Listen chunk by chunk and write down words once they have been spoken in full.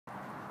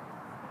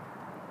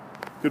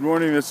Good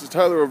morning, this is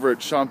Tyler over at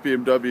Schomp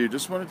BMW.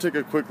 Just want to take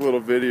a quick little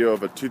video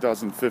of a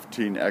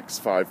 2015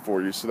 X5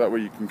 for you so that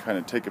way you can kind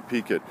of take a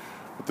peek at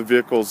what the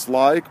vehicle's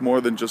like, more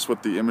than just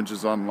what the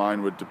images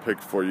online would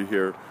depict for you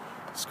here.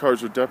 These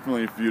cars are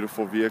definitely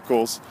beautiful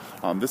vehicles.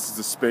 This is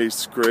a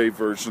space gray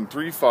version,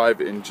 3.5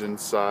 engine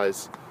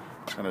size.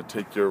 Kind of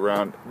take you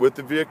around. With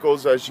the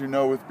vehicles, as you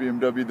know, with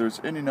BMW,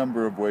 there's any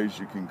number of ways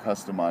you can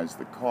customize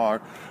the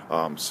car.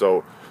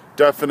 So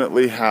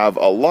definitely have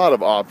a lot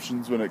of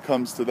options when it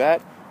comes to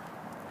that.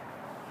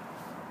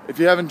 If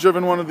you haven't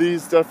driven one of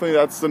these, definitely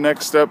that's the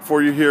next step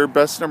for you here.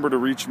 Best number to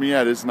reach me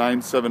at is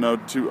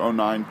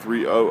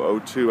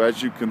 970-209-3002.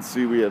 As you can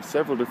see, we have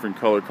several different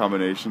color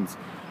combinations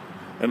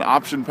and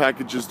option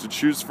packages to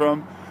choose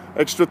from.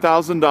 Extra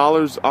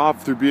 $1,000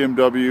 off through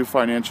BMW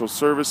Financial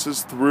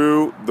Services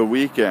through the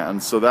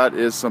weekend. So that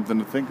is something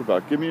to think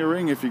about. Give me a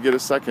ring if you get a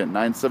second.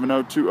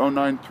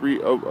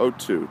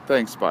 970-209-3002.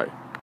 Thanks, bye.